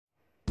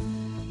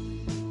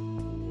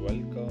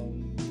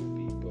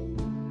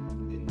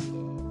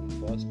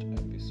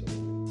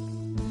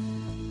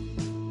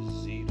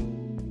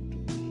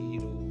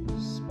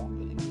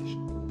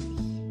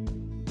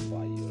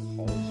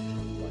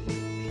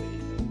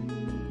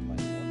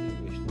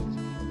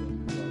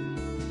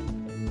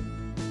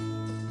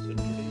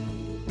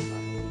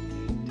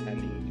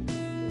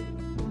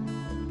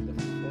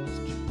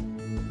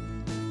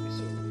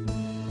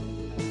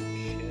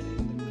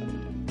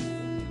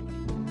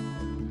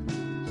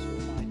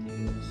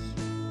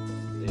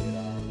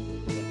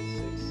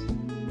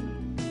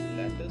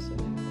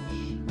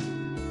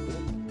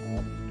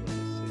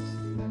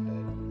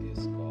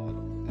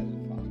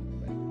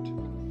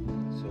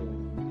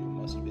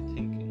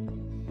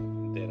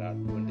There are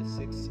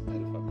 26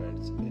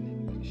 alphabets in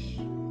English,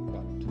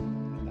 but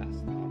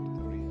that's not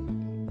the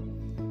reality.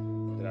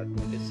 There are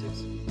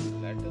 26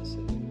 letters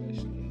in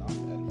English, not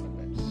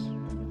alphabets.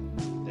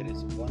 There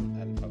is one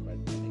alphabet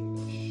in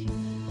English.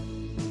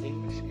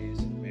 English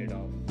is made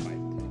of 5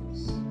 things.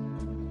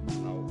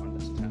 Now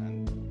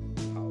understand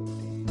how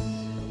these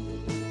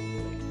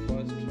like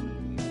first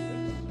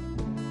letters,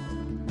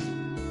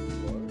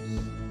 words,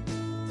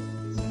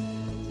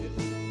 sentences,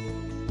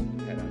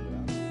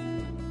 paragraph,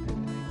 and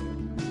title.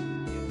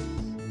 Yes,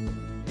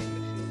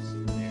 English is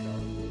made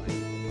of 5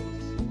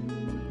 things.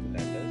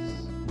 Letters,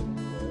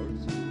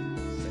 words,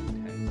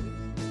 sentences,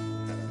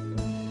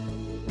 paragraph,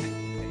 and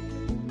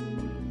title.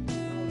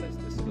 Now let's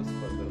discuss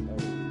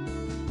furthermore.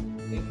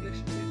 English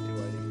is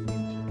divided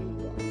into two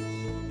parts.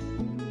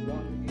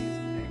 One is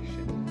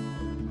action,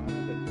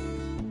 another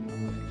is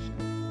non-action.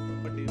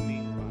 What do you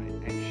mean by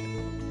action?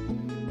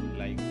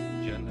 Like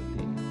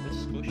generally, this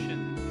question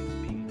is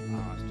being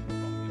asked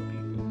from your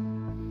people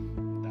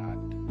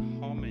that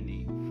how many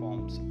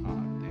forms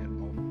are there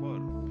of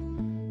verb?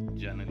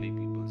 Generally,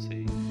 people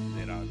say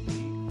there are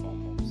 3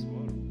 forms of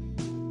verb,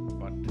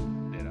 but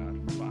there are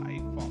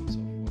 5 forms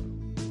of verb.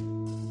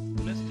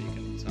 Let's take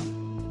an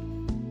example.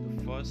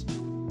 The first,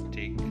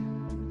 take,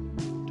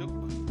 took,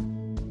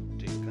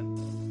 taken,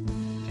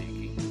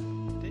 taking,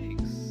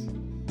 takes.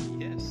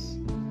 Yes,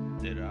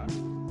 there are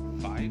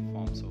 5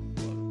 forms of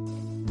verb.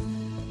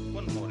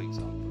 One more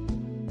example.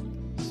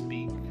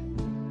 Speak,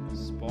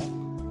 spoke,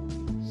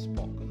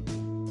 spoken,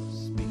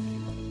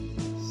 speaking,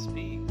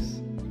 speaks.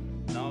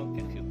 Now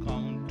if you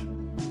count,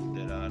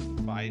 there are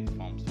 5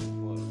 forms of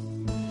verb.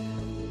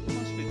 You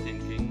must be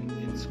thinking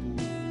in school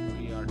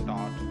we are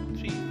taught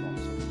 3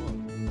 forms of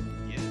verb.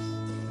 Yes,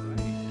 you're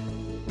right.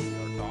 We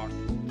are taught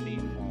 3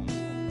 forms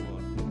of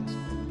verb in the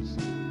schools.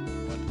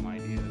 But my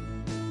dear,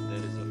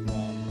 there is a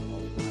form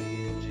of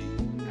ing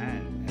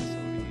and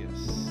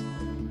SODS.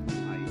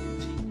 ing,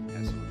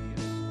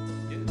 SODS.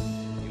 Yes,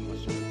 you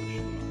must have a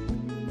question mark.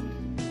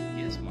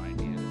 Yes, my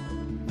dear.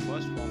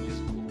 First form is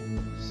go,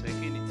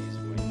 second is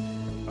went,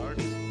 third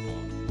is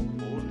gone,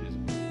 fourth is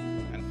go,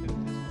 and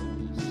fifth is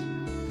goes.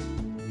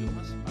 You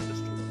must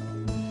understood now.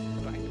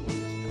 Try to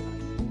understand.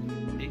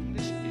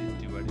 English is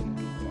divided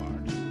into 2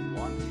 parts.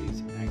 One is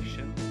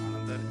action,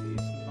 another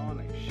is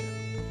non-action.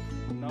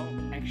 Now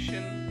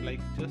action,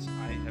 like just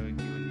I have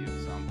given you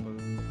example.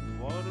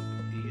 Verb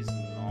is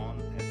known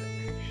as an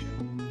action.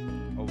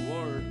 A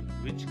word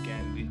which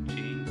can be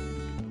changed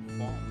into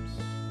forms,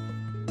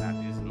 that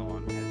is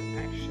known as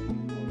action,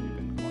 or you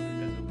can call it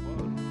as a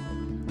verb.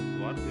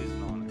 Verb is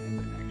known as an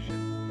action.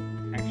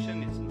 Action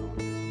is known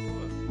as a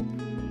verb.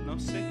 Now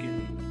second,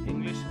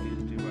 English is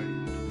divided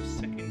into the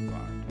second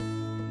part,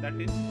 that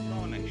is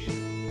non-action.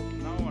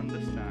 Now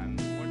understand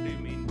what do you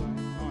mean by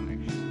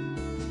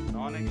non-action.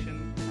 Non-action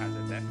has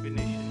a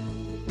definition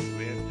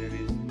where there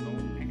is no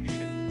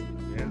action,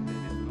 where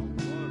there is no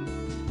verb.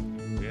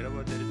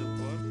 Wherever there is a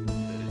verb,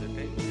 there is a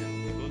tension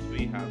because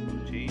we have to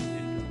change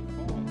into the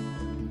form.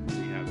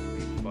 We have to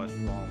make first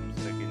form,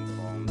 second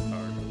form,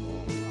 third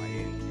form,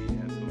 ing,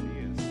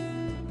 SODS.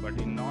 But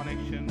in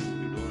non-action,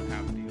 you don't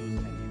have to use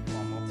any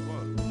form of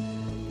verb.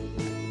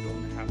 And you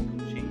don't have to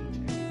change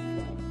any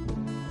form.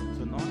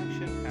 So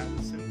non-action has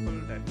a simple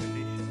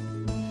definition.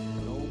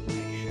 No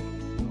action,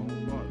 no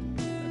verb.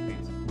 That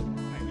is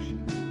non-action.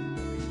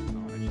 That is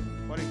non-action.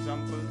 For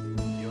example,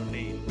 your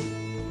name.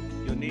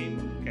 Your name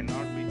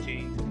cannot be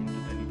changed into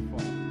any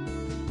form.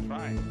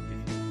 Try if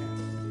you can.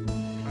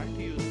 Try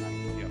to use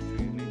ing after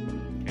your name.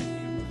 Can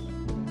you use?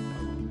 No,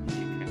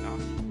 you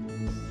cannot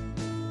use.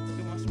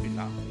 You must be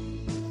laughing.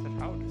 That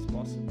how it is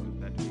possible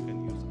that we can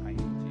use ing?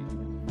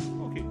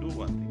 Okay, do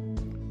one thing.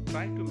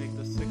 Try to make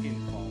the second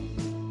form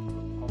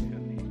of your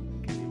name.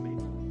 Can you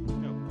make?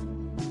 No,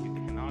 you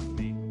cannot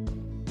make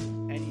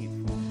any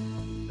form.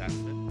 That's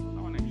it.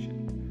 Non-action.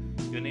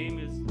 Your name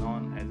is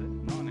known as a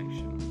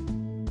non-action.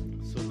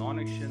 So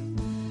non-action,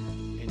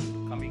 in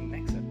coming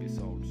next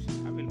episodes,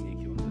 I will make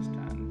you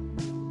understand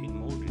in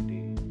more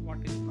detail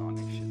what is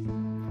non-action.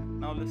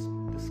 Now let's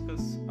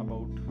discuss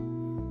about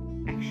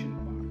action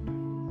part.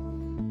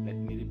 Let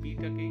me repeat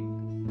again.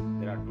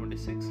 There are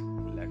 26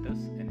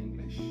 letters in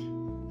English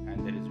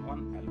and there is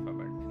one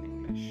alphabet in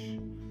English.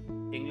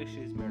 English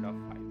is made of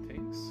 5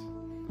 things: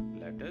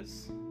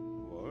 letters,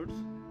 words,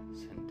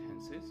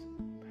 sentences,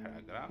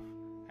 paragraph,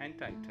 and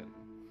title.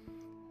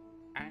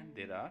 And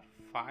there are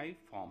 5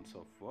 forms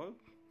of verb.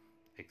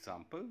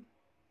 Example: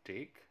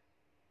 take,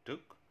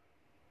 took,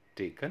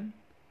 taken,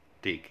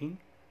 taking,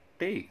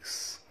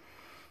 takes.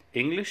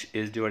 English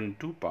is divided in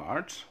 2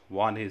 parts.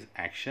 One is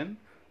action,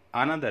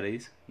 another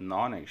is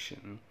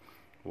non-action.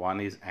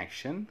 One is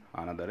action,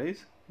 another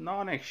is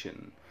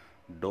non-action.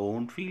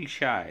 Don't feel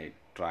shy.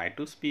 Try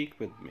to speak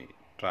with me.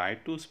 Try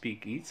to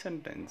speak each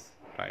sentence.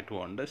 Try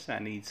to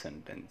understand each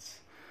sentence.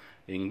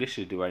 English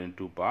is divided in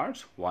 2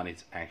 parts. One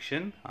is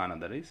action,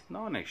 another is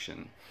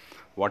non-action.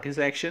 What is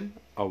action?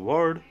 A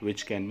word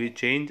which can be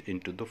changed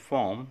into the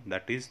form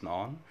that is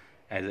known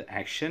as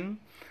action,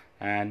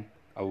 and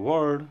a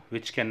word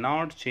which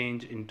cannot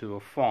change into a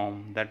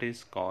form, that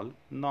is called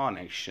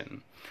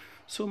non-action.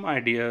 So my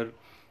dear,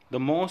 the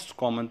most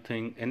common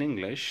thing in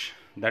English,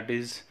 that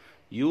is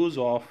use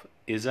of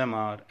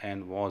ismr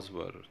and was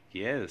were.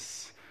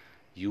 Yes,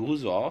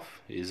 use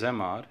of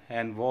ismr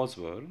and was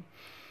were.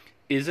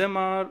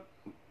 Ismr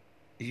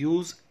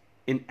use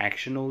in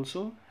action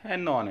also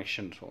and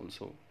non-actions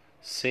also.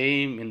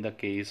 Same in the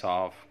case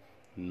of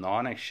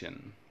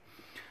non-action.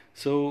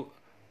 So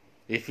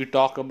if we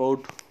talk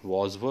about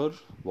was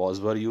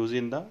were used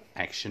in the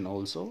action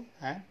also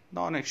and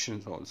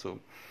non-actions also.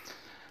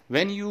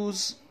 When you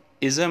use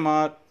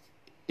ismr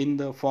in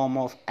the form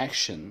of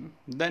action,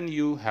 then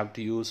you have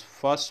to use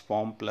first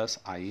form plus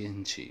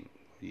ing.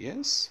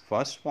 Yes,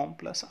 first form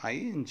plus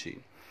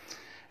ing.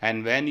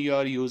 And when you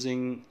are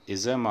using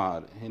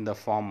ismr in the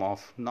form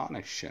of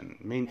non-action,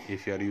 mean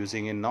if you are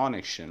using in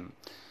non-action,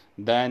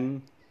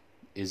 then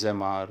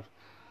ismr,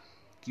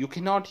 you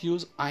cannot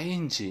use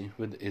ing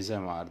with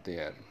ismr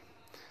there.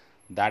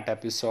 That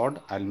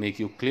episode I'll make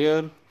you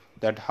clear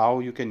that how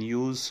you can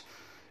use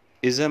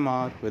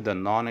ismr with a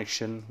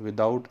non-action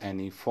without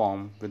any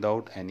form,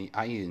 without any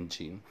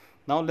ing.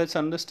 Now let's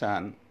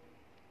understand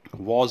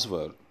was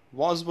were.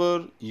 Was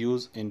were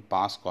used in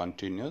past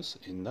continuous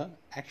in the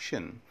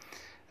action,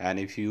 and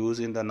if you use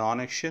in the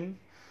non-action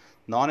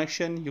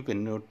you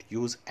cannot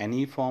use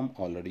any form,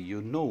 already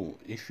you know.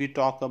 If we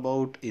talk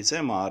about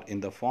ismr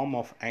in the form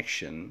of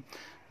action,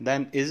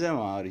 then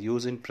ismr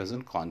used in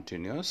present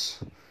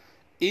continuous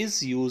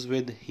is used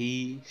with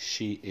he,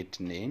 she, it,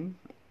 name,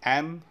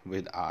 am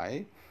with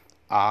I,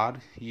 are,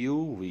 you,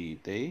 we,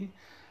 they,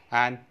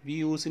 and we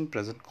use in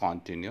present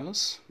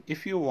continuous.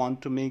 If you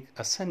want to make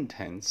a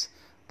sentence,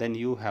 then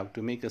you have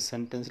to make a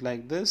sentence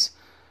like this.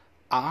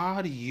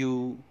 Are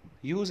you,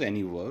 use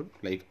any word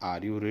like are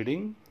you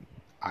reading,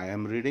 I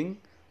am reading,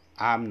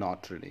 I am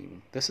not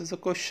reading. This is the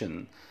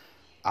question.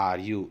 Are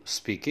you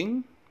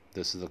speaking?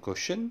 This is the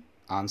question.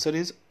 Answer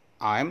is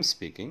I am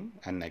speaking,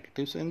 and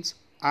negative sense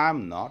I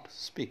am not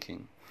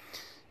speaking.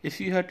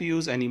 If you had to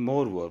use any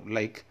more verb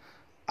like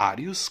are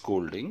you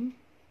scolding,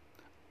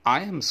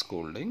 I am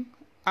scolding,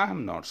 I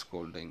am not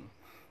scolding.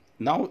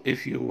 Now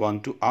if you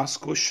want to ask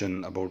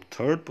question about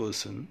third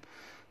person,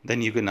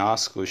 then you can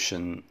ask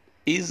question,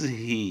 is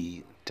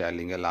he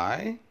telling a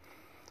lie?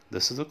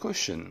 This is the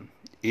question.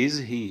 Is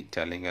he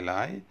telling a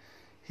lie?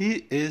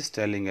 He is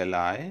telling a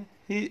lie.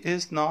 He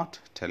is not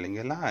telling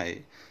a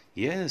lie.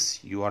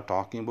 Yes, you are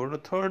talking about a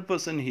third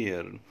person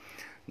here.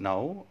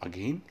 Now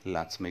again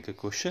let's make a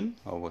question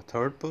of a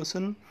third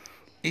person.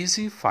 Is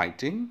he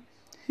fighting?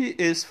 He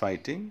is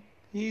fighting.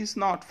 He is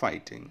not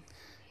fighting.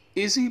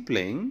 Is he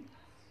playing?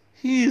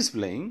 He is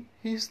playing.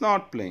 He is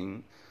not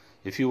playing.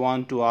 If you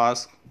want to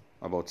ask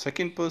about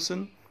second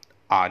person,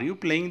 are you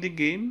playing the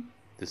game?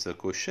 This is a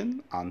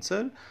question.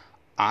 Answer,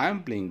 I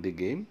am playing the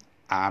game.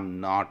 I am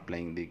not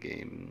playing the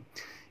game.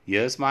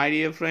 Yes, my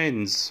dear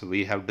friends,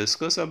 we have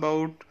discussed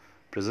about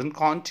present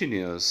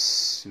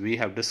continuous. We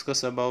have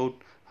discussed about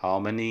how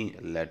many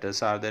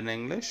letters are there in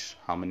English,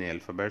 how many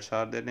alphabets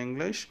are there in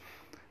English,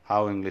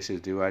 how English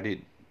is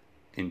divided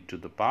into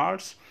the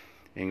parts.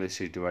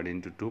 English is divided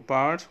into two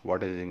parts.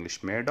 What is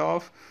English made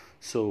of?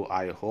 So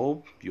I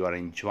hope you are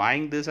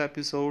enjoying this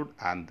episode,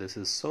 and this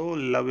is so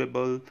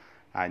lovable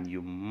and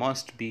you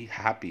must be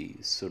happy.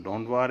 So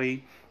don't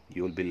worry,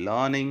 you will be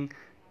learning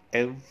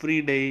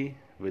every day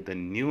with a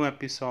new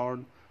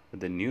episode,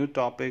 with a new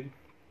topic,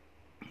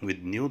 with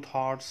new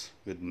thoughts,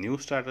 with new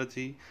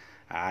strategy.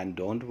 And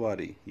don't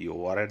worry,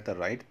 you are at the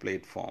right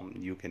platform.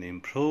 You can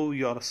improve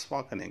your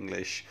spoken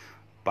English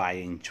by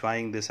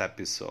enjoying this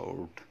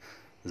episode.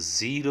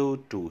 Zero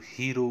to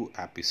hero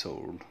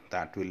episode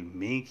that will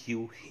make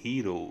you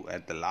hero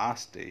at the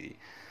last day.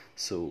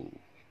 So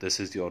this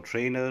is your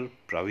trainer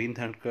Praveen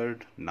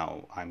Thankar.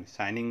 Now I'm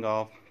signing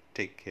off.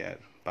 Take care.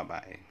 Bye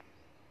bye.